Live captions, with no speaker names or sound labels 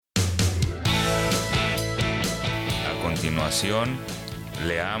continuación,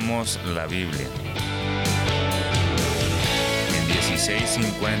 leamos la Biblia. En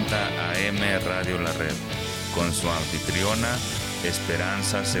 1650 AM Radio La Red, con su anfitriona,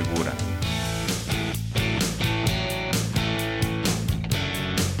 Esperanza Segura.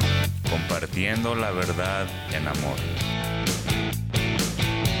 Compartiendo la verdad en amor.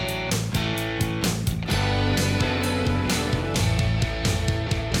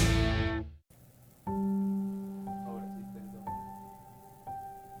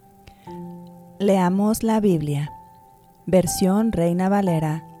 Leamos la Biblia, versión Reina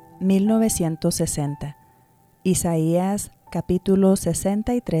Valera, 1960, Isaías capítulo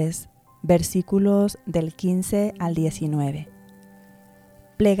 63, versículos del 15 al 19.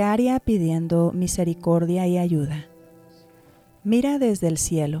 Plegaria pidiendo misericordia y ayuda. Mira desde el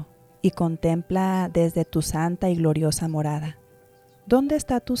cielo y contempla desde tu santa y gloriosa morada. ¿Dónde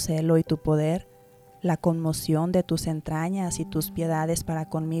está tu celo y tu poder, la conmoción de tus entrañas y tus piedades para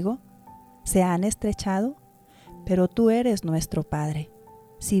conmigo? ¿Se han estrechado? Pero tú eres nuestro Padre.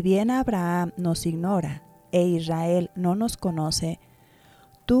 Si bien Abraham nos ignora e Israel no nos conoce,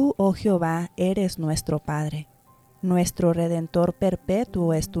 tú, oh Jehová, eres nuestro Padre. Nuestro Redentor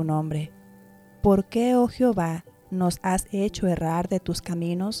perpetuo es tu nombre. ¿Por qué, oh Jehová, nos has hecho errar de tus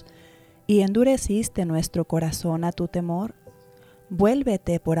caminos y endureciste nuestro corazón a tu temor?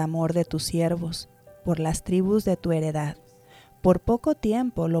 Vuélvete por amor de tus siervos, por las tribus de tu heredad. Por poco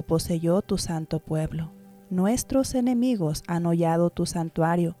tiempo lo poseyó tu santo pueblo. Nuestros enemigos han hollado tu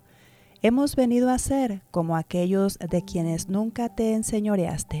santuario. Hemos venido a ser como aquellos de quienes nunca te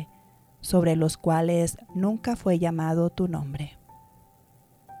enseñoreaste, sobre los cuales nunca fue llamado tu nombre.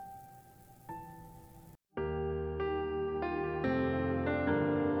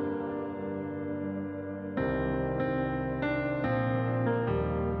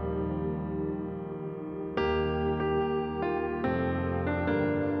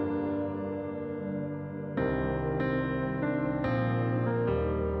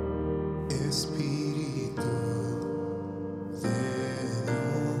 Espíritu de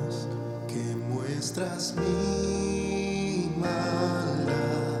Dios, que muestras mi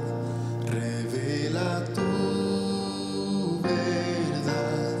maldad, revela tu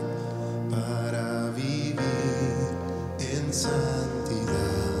verdad para vivir en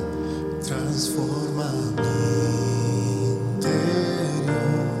santidad. Transforma mi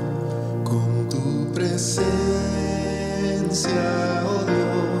interior con tu presencia, oh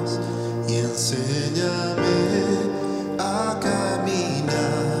Dios, y enséñame a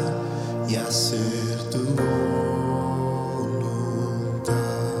caminar y hacer tu voluntad.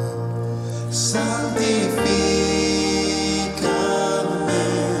 Santifícame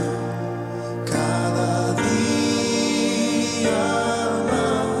cada día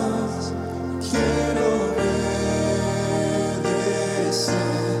más. Quiero obedecer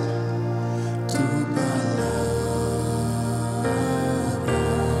tu palabra.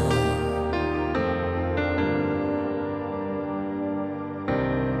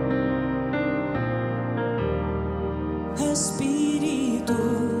 Espíritu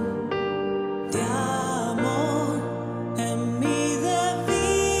de amor, en mi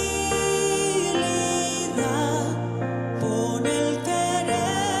debilidad, pon el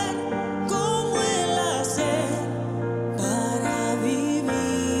querer como el hacer para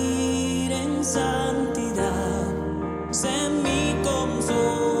vivir en santidad. Sé mi consolador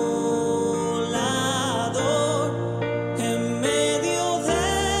en medio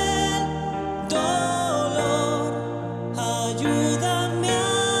del dolor. Ayúdame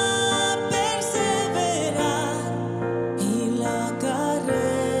a perseverar y la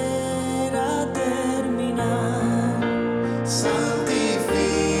carrera terminar.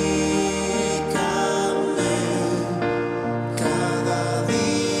 Santifícame cada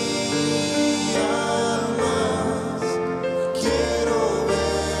día más. Quiero obedecer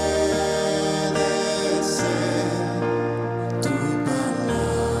tu palabra.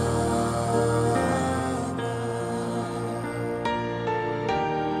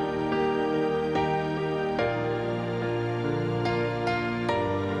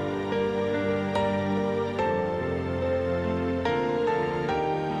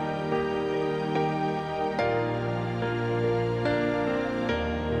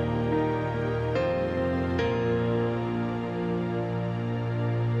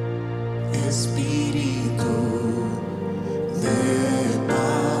 Espíritu de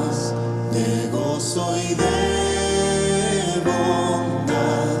paz, de gozo y de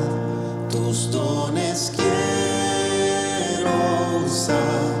bondad, tus dones quiero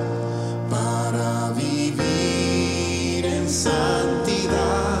usar para vivir en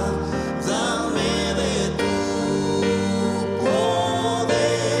santidad. Dame de tu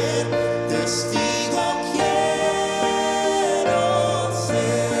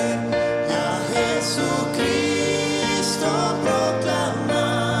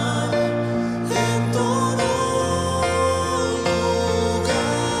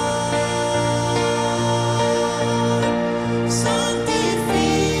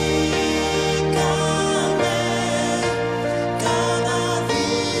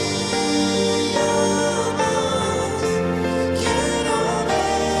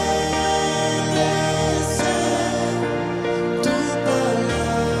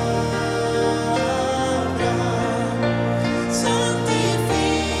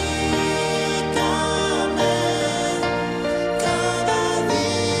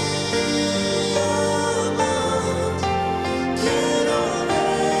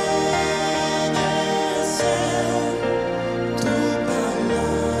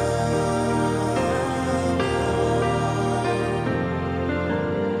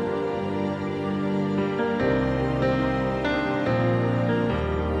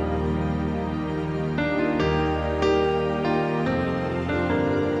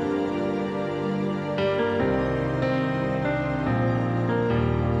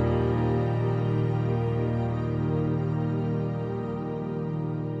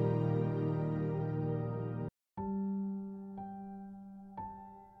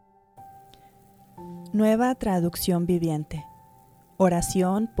Nueva traducción viviente.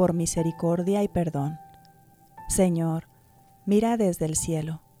 Oración por misericordia y perdón. Señor, mira desde el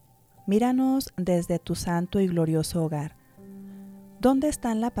cielo. Míranos desde tu santo y glorioso hogar. ¿Dónde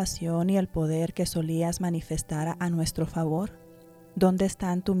están la pasión y el poder que solías manifestar a nuestro favor? ¿Dónde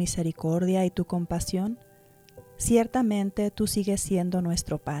están tu misericordia y tu compasión? Ciertamente tú sigues siendo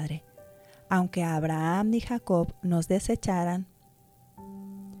nuestro Padre. Aunque Abraham y Jacob nos desecharan,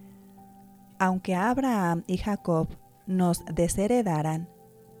 aunque Abraham y Jacob nos desheredaran,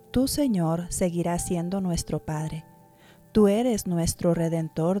 tú, Señor, seguirás siendo nuestro Padre. Tú eres nuestro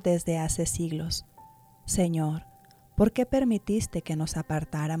Redentor desde hace siglos. Señor, ¿por qué permitiste que nos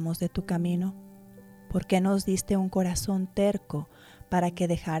apartáramos de tu camino? ¿Por qué nos diste un corazón terco para que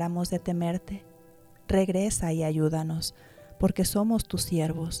dejáramos de temerte? Regresa y ayúdanos, porque somos tus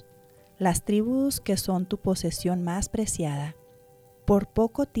siervos, las tribus que son tu posesión más preciada. Por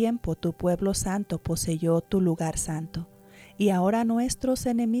poco tiempo tu pueblo santo poseyó tu lugar santo, y ahora nuestros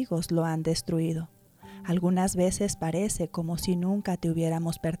enemigos lo han destruido. Algunas veces parece como si nunca te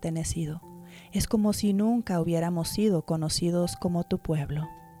hubiéramos pertenecido. Es como si nunca hubiéramos sido conocidos como tu pueblo.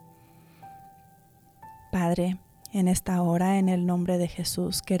 Padre, en esta hora, en el nombre de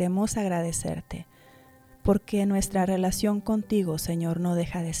Jesús, queremos agradecerte, porque nuestra relación contigo, Señor, no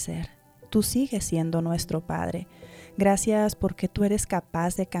deja de ser. Tú sigues siendo nuestro Padre. Gracias porque tú eres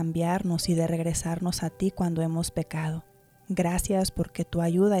capaz de cambiarnos y de regresarnos a ti cuando hemos pecado. Gracias porque tu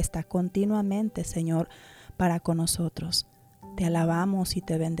ayuda está continuamente, Señor, para con nosotros. Te alabamos y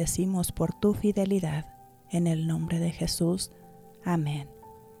te bendecimos por tu fidelidad. En el nombre de Jesús. Amén.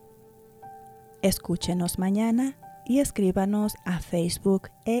 Escúchenos mañana y escríbanos a Facebook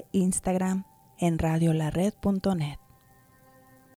e Instagram en radiolared.net.